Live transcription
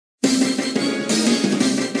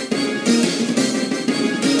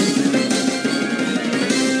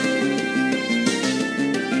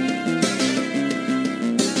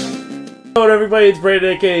Hello everybody, it's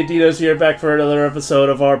Brandon aka Dinos here, back for another episode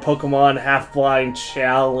of our Pokemon Half-Blind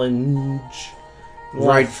Challenge.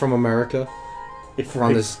 Right from America. If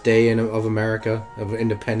on this day of America, of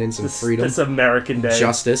independence and freedom. This American day.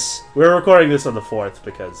 Justice. We're recording this on the 4th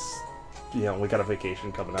because, you know, we got a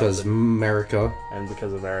vacation coming up. Because America. And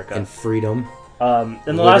because America. And freedom.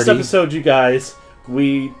 In the last episode, you guys,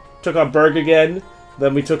 we took on Berg again,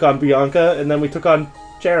 then we took on Bianca, and then we took on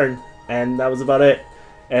Cheren. And that was about it.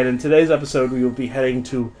 And in today's episode, we will be heading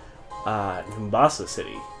to Nimbasa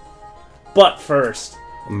City. But first...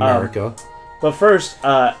 America.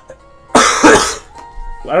 I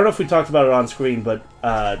don't know if we talked about it on screen, but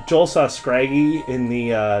Joel saw Scraggy in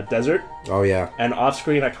the desert. Oh, yeah. And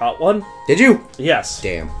off-screen, I caught one. Did you? Yes.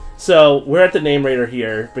 Damn. So, we're at the name raider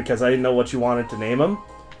here, because I didn't know what you wanted to name him.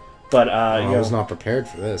 But, I was not prepared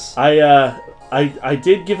for this. I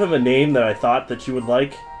did give him a name that I thought that you would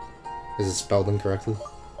like. Is it spelled incorrectly?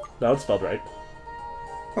 No, it's spelled right.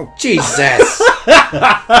 Oh, Jesus!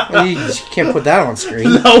 You can't put that on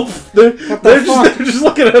screen. Nope. They're just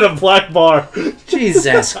looking at a black bar.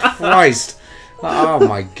 Jesus Christ. Oh,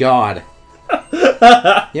 my God. You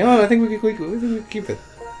know what? I think we can keep it.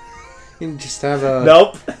 You can just have a...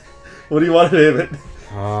 Nope. What do you want to name it?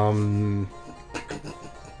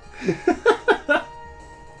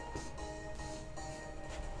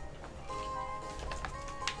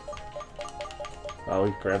 Oh,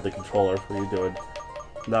 he grabbed the controller. What are you doing?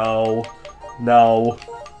 No. No.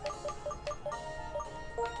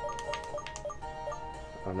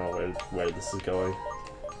 I don't know where this is going.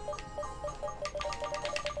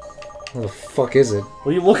 What the fuck is it?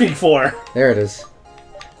 What are you looking for? There it is.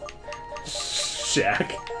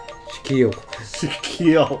 Shaq. Shaquille.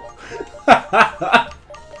 Shaquille.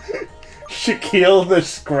 Shaquille the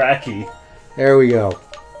Scracky. There we go.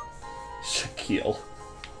 Shaquille.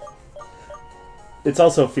 It's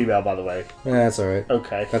also female, by the way. Yeah, that's alright.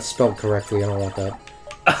 Okay. That's spelled correctly. I don't want that.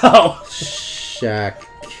 Oh! Shaq.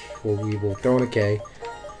 We will throw in a K.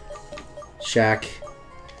 Shaq.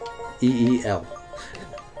 E-E-L.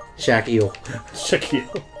 Shaq Eel.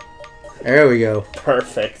 Shaquille. There we go.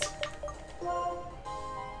 Perfect.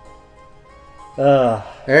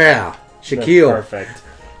 Yeah. Shaquille. Perfect.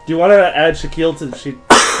 Do you want to add Shaquille to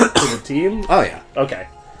the team? Oh, yeah. Okay.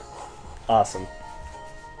 Awesome.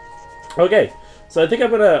 Okay. So I think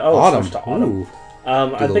I'm gonna... Oh, Autumn. Switch to Autumn.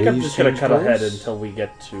 I think I'm just gonna cut ahead until we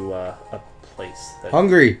get to a place.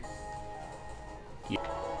 Hungry.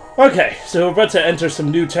 Okay, so we're about to enter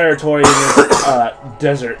some new territory in this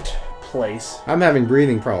desert place. I'm having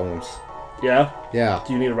breathing problems. Yeah? Yeah.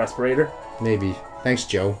 Do you need a respirator? Maybe. Thanks,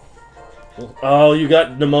 Joe. Oh, you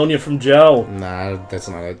got pneumonia from Joe. Nah, that's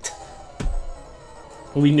not it.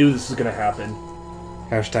 We knew this was gonna happen.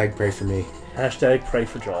 Hashtag pray for me. Hashtag pray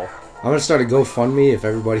for Joel. I'm gonna start a GoFundMe if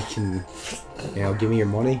everybody can, you know, give me your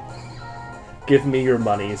money. Give me your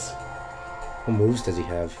monies. What moves does he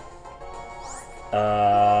have?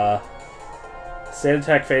 Sand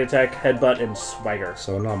attack, fade attack, headbutt, and swagger.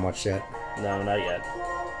 So not much yet. No, not yet.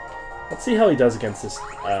 Let's see how he does against this,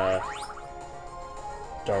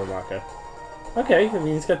 Darumaka. Okay, I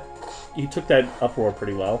mean, he took that uproar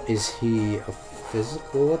pretty well. Is he a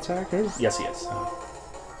physical attacker? Yes, he is.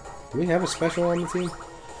 Do we have a special on the team?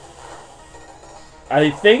 I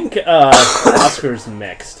think, Oscar's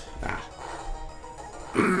mixed. Ah.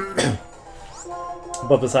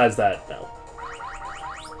 But besides that, no.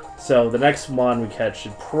 So, the next Mon we catch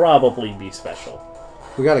should probably be special.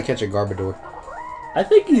 We gotta catch a Garbodor. I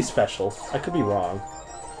think he's special. I could be wrong.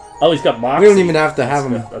 Oh, he's got Moxie. We don't even have to have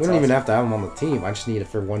him. We don't awesome. even have to have him on the team. I just need it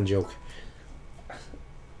for one joke.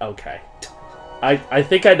 Okay. I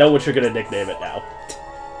think I know what you're gonna nickname it now. It's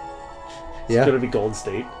Yeah? gonna be Golden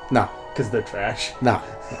State. No. Because they're trash. No.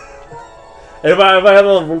 If I have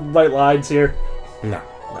the right lines here? No.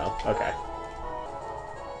 No. Okay.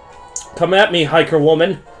 Come at me, hiker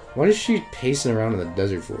woman. What is she pacing around in the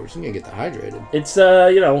desert for? She's gonna get dehydrated. It's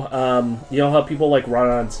you know how people like run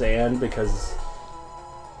on sand because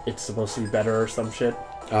it's supposed to be better or some shit.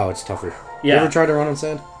 Oh, it's tougher. Yeah. You ever tried to run on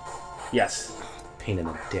sand? Yes. Pain in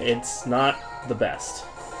the dick. It's not the best.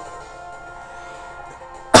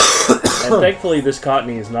 And thankfully, this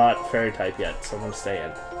Cottony is not fairy type yet, so I'm gonna stay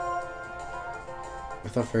in. I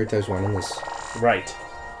thought fairy types weren't in this. Right.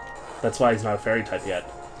 That's why he's not a fairy type yet.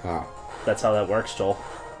 Oh. That's how that works, Joel.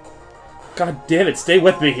 God damn it, stay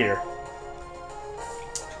with me here.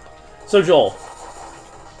 So, Joel.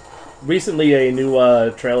 Recently, a new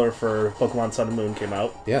trailer for Pokemon Sun and Moon came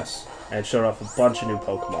out. Yes. And showed off a bunch of new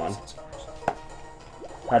Pokemon.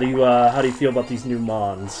 How do you feel about these new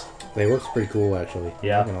Mons? They look pretty cool, actually.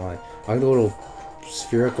 Yeah. I'm not gonna lie. I like the little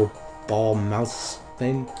spherical ball mouse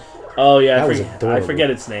thing. Oh yeah, That was I adorable. forget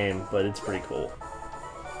its name, but it's pretty cool.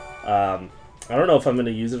 I don't know if I'm going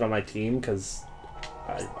to use it on my team because,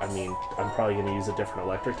 I mean, I'm probably going to use a different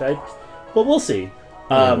electric type, but we'll see.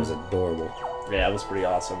 That was adorable. Yeah, it was pretty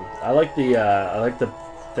awesome. I like the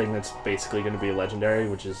thing that's basically going to be a legendary,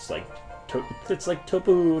 which is like, it's like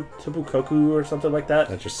Topu Koku or something like that.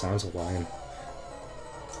 That just sounds Hawaiian.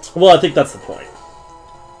 Well, I think that's the point.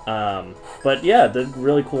 But yeah, they're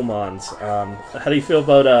really cool mons. How do you feel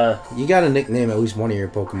about You gotta nickname at least one of your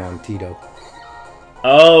Pokemon Tito.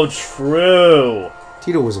 Oh, true.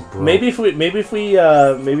 Tito was a bro. Maybe if we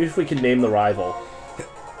can name the rival,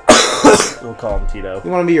 we'll call him Tito. You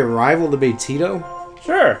want to be your rival to be Tito?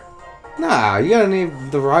 Sure. Nah, you gotta name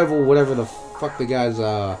the rival whatever the fuck the guy's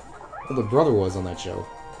older brother was on that show.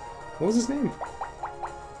 What was his name?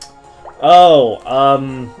 Oh,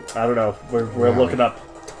 I don't know. We're Wow. looking up.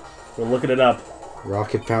 We're looking it up.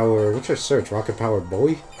 Rocket Power. What's your search? Rocket Power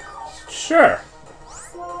Boy? Sure.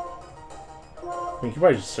 You can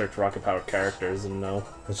probably just search Rocket Power characters and know.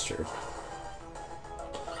 That's true.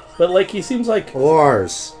 But like, he seems like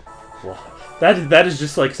Lars. that is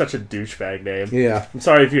just like such a douchebag name. Yeah. I'm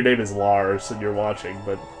sorry if your name is Lars and you're watching,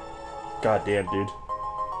 but goddamn, dude.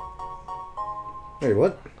 Wait,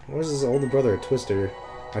 what? What is his older brother? A Twister.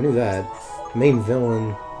 I knew that. Main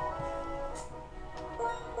villain.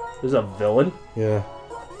 There's a villain. Yeah.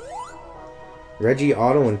 Reggie,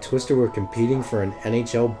 Otto, and Twister were competing for an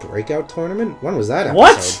NHL breakout tournament? When was that episode?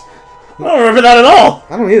 What? I don't remember that at all.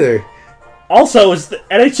 I don't either. Also, is the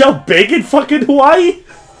NHL big in fucking Hawaii?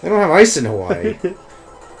 They don't have ice in Hawaii.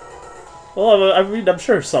 Well, I mean, I'm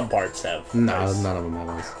sure some parts have. No, ice. none of them have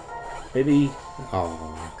ice. Maybe.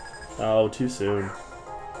 Oh. Oh, too soon.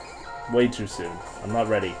 Way too soon. I'm not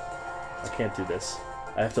ready. I can't do this.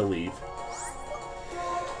 I have to leave.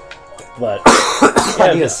 But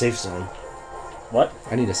I need a safe zone. What?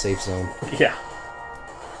 I need a safe zone. Yeah.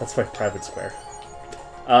 That's my private square.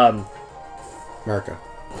 America.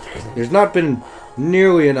 There's not been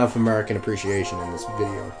nearly enough American appreciation in this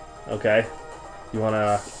video. Okay. You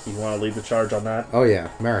wanna lead the charge on that? Oh yeah,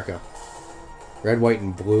 America. Red, white,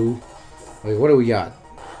 and blue. Like, what do we got?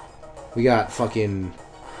 We got fucking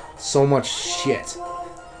so much shit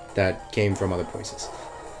that came from other places.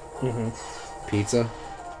 Mm-hmm. Pizza.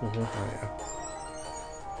 Mm-hmm. Oh yeah.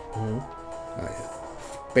 Mm-hmm. Oh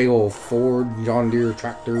yeah. Big old Ford, John Deere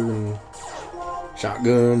tractor, and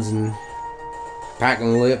shotguns, and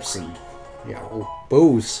packing lips, and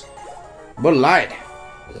booze. Bud Light.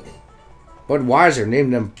 Budweiser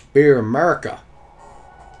named them Beer America,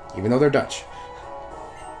 even though they're Dutch.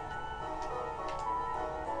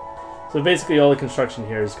 So basically, all the construction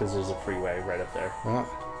here is because there's a freeway right up there.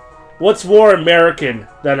 What's more American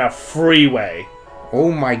than a freeway?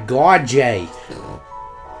 Oh my God, Jay!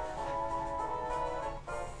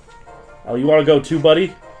 Oh, you want to go too,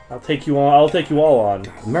 buddy? I'll take you on. I'll take you all on.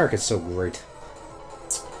 God, America's so great.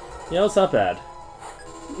 It's not bad.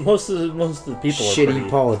 Most of the people are Shitty pretty...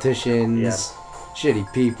 politicians. Yeah.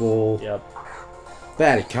 Shitty people. Yep.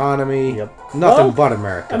 Bad economy. Yep. Nothing Well, but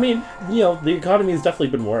America. I mean, the economy has definitely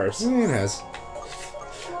been worse. It has.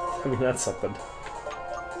 I mean, that's something.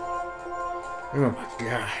 Oh my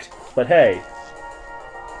God. But hey,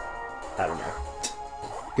 I don't know.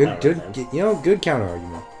 Good counter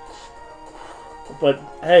argument. But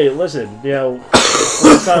hey, listen,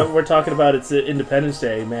 we're talking about it's Independence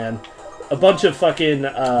Day, man. A bunch of fucking.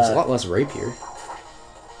 There's a lot less rape here,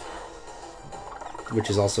 which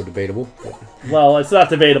is also debatable. But... Well, it's not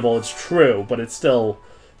debatable. It's true, but there's still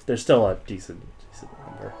a decent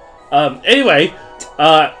number. Anyway,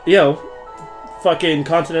 fucking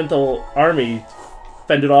Continental Army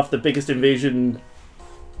fended off the biggest invasion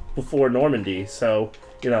before Normandy. So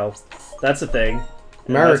that's a thing.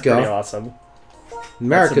 And America, that's pretty awesome.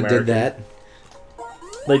 America did that.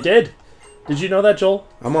 They did. Did you know that, Joel?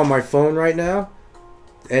 I'm on my phone right now,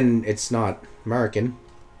 and it's not American,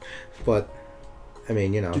 but I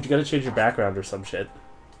mean, Dude, you gotta change your background or some shit.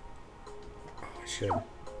 Oh, I should.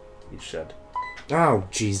 You should. Oh,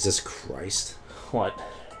 Jesus Christ. What?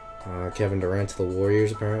 Kevin Durant to the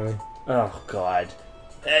Warriors, apparently. Oh, God.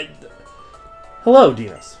 Hello,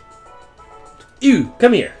 Dinos. You,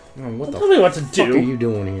 come here. Oh, what Tell me what to fuck do. are you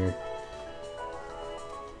doing here?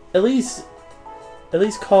 Elise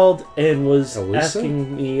called and was Elisa?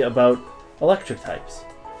 asking me about electric types.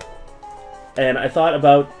 And I thought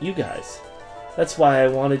about you guys. That's why I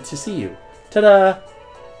wanted to see you. Ta-da!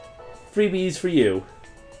 Freebies for you.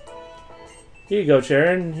 Here you go,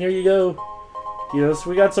 Sharon. Here you go. So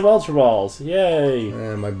we got some Ultra Balls. Yay!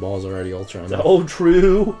 My ball's already Ultra. Oh,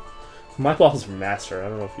 true. My balls are Master. I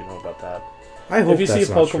don't know if you know about that. I hope if you see a that's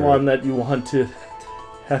not Pokemon true. that you want to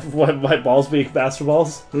Have what, my balls being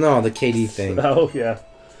basketballs? No, the KD thing. Oh, yeah.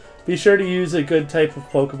 Be sure to use a good type of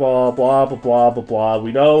Pokeball, blah, blah, blah, blah, blah.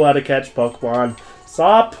 We know how to catch Pokemon.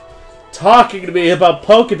 Stop talking to me about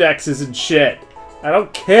Pokedexes and shit. I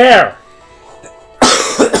don't care.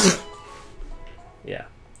 Yeah.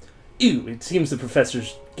 Ew, it seems the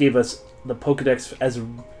professors gave us the Pokedex as a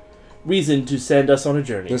reason to send us on a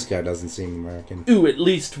journey. This guy doesn't seem American. Ooh, at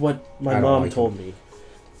least what my mom told me.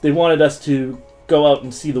 They wanted us to go out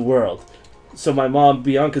and see the world. So my mom,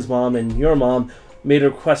 Bianca's mom, and your mom made a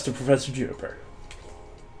request to Professor Juniper.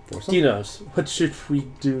 Dinos, what should we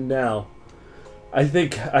do now? I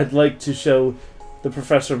think I'd like to show the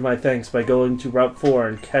professor my thanks by going to Route 4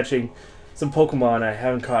 and catching some Pokemon I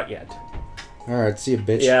haven't caught yet. Alright, see you,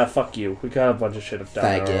 bitch. Yeah, fuck you. We got a bunch of shit up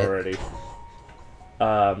down there already.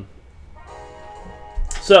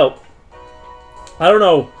 So, I don't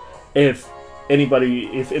know if any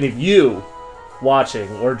of you watching,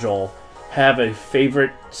 or Joel, have a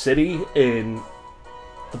favorite city in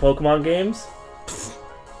the Pokemon games,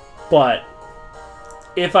 but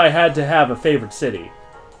if I had to have a favorite city,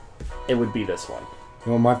 it would be this one. You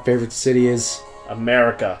know what my favorite city is?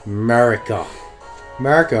 America. America.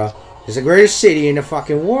 America is the greatest city in the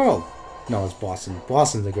fucking world. No, it's Boston.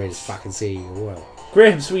 Boston's the greatest fucking city in the world.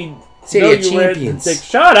 Gribbs, we City know of you ran Champions. the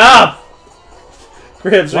Shut up!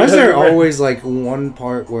 Gribbs, why is there always like one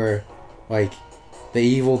part where like the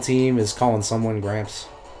evil team is calling someone Gramps?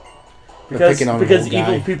 Because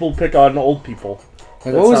evil people pick on old people.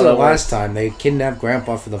 Like, what was it last time? They kidnapped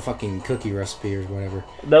Grandpa for the fucking cookie recipe or whatever.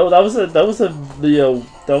 No, that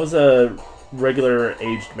was a regular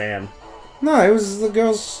aged man. No, it was the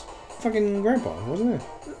girl's fucking grandpa, wasn't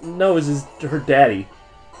it? No, it was her daddy.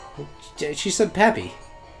 She said Pappy.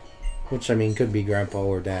 Which, I mean, could be grandpa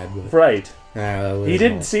or dad. But right. He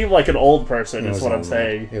didn't seem like an old person, is what I'm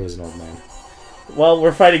saying. It was an old man. Well,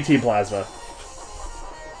 we're fighting Team Plasma.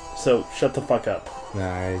 So, shut the fuck up.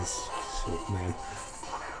 Nah, it's sweet, man.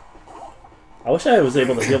 I wish I was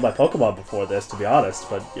able to heal my Pokemon before this, to be honest,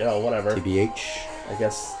 but, you know, whatever. TBH. I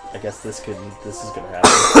guess this is gonna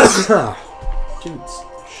happen. Dude,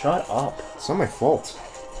 shut up. It's not my fault.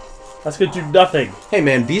 That's gonna do nothing. Hey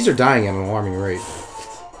man, bees are dying at an alarming rate.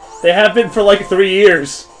 They have been for like 3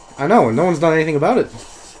 years. I know, and no one's done anything about it.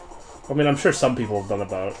 I mean, I'm sure some people have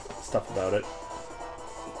done stuff about it.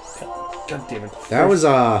 God damn it. That was,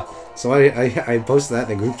 so I posted that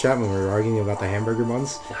in the group chat when we were arguing about the hamburger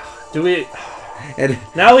buns. Do we... And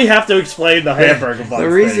now we have to explain the hamburger buns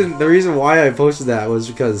The reason why I posted that was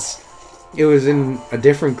because it was in a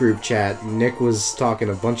different group chat. Nick was talking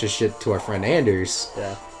a bunch of shit to our friend Anders.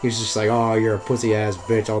 Yeah. He was just like, oh, you're a pussy-ass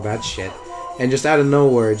bitch, all that shit. And just out of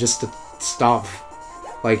nowhere, just to stop,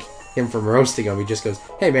 like, him from roasting him, he just goes,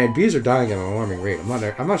 hey man, bees are dying at an alarming rate.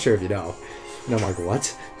 I'm not sure if you know. And I'm like,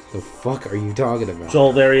 what the fuck are you talking about?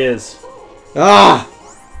 Joel, there he is. Ah!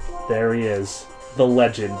 There he is. The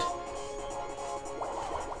legend.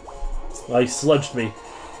 Oh, he sludged me.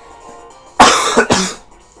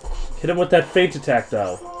 Hit him with that feint attack,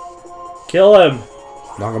 though. Kill him!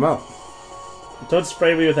 Knock him out. Don't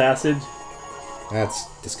spray me with acid. That's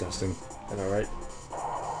disgusting. Alright.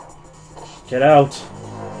 Get out!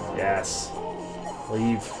 Yes.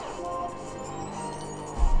 Leave.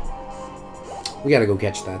 We gotta go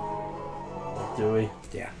catch that. Do we?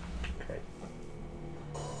 Yeah. Okay.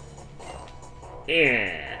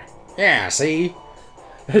 Yeah. Yeah, see?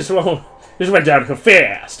 This went down too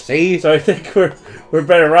fast. See? So I think we're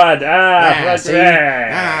better run. See?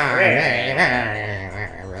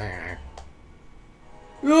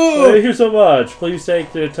 Thank you so much. Please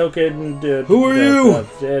take the token. Who are you?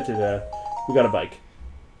 We got a bike.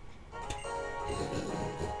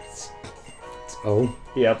 Oh.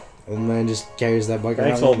 Yep. Old man just carries that bike around.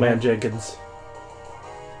 Thanks, old man Jenkins.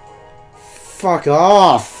 Fuck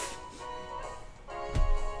off!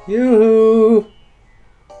 Yoo-hoo!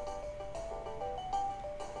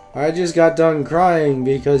 I just got done crying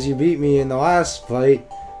because you beat me in the last fight.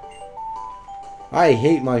 I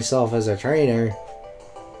hate myself as a trainer.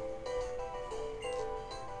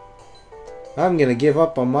 I'm gonna give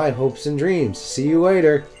up on my hopes and dreams. See you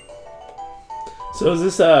later. So is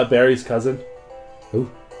this Barry's cousin? Who?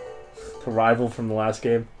 The rival from the last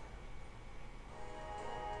game?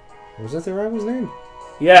 Was that the rival's name?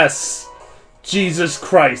 Yes! Jesus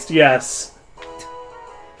Christ, yes!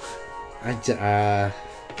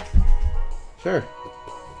 Sure.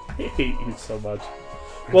 I hate you so much.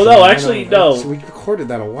 Well, no, actually, no. We recorded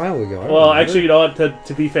that a while ago. Well, actually, you know what?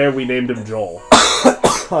 To be fair, we named him Joel.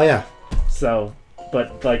 Oh, yeah. So,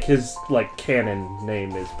 but, like, his, like, canon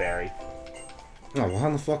name is Barry. Oh, well, how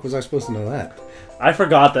the fuck was I supposed to know that? I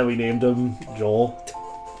forgot that we named him Joel.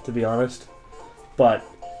 to be honest. But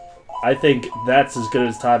I think that's as good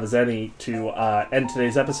a time as any to end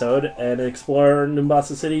today's episode and explore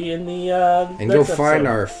Nimbasa City in the and next go episode. find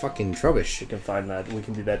our fucking Trubbish. We can find that. We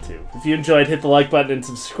can do that too. If you enjoyed, hit the like button and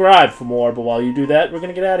subscribe for more. But while you do that, we're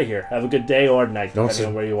going to get out of here. Have a good day or night, depending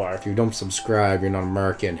on where you are. If you don't subscribe, you're not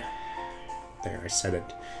American. There, I said it.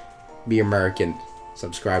 Be American.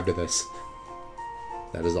 Subscribe to this.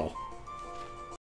 That is all.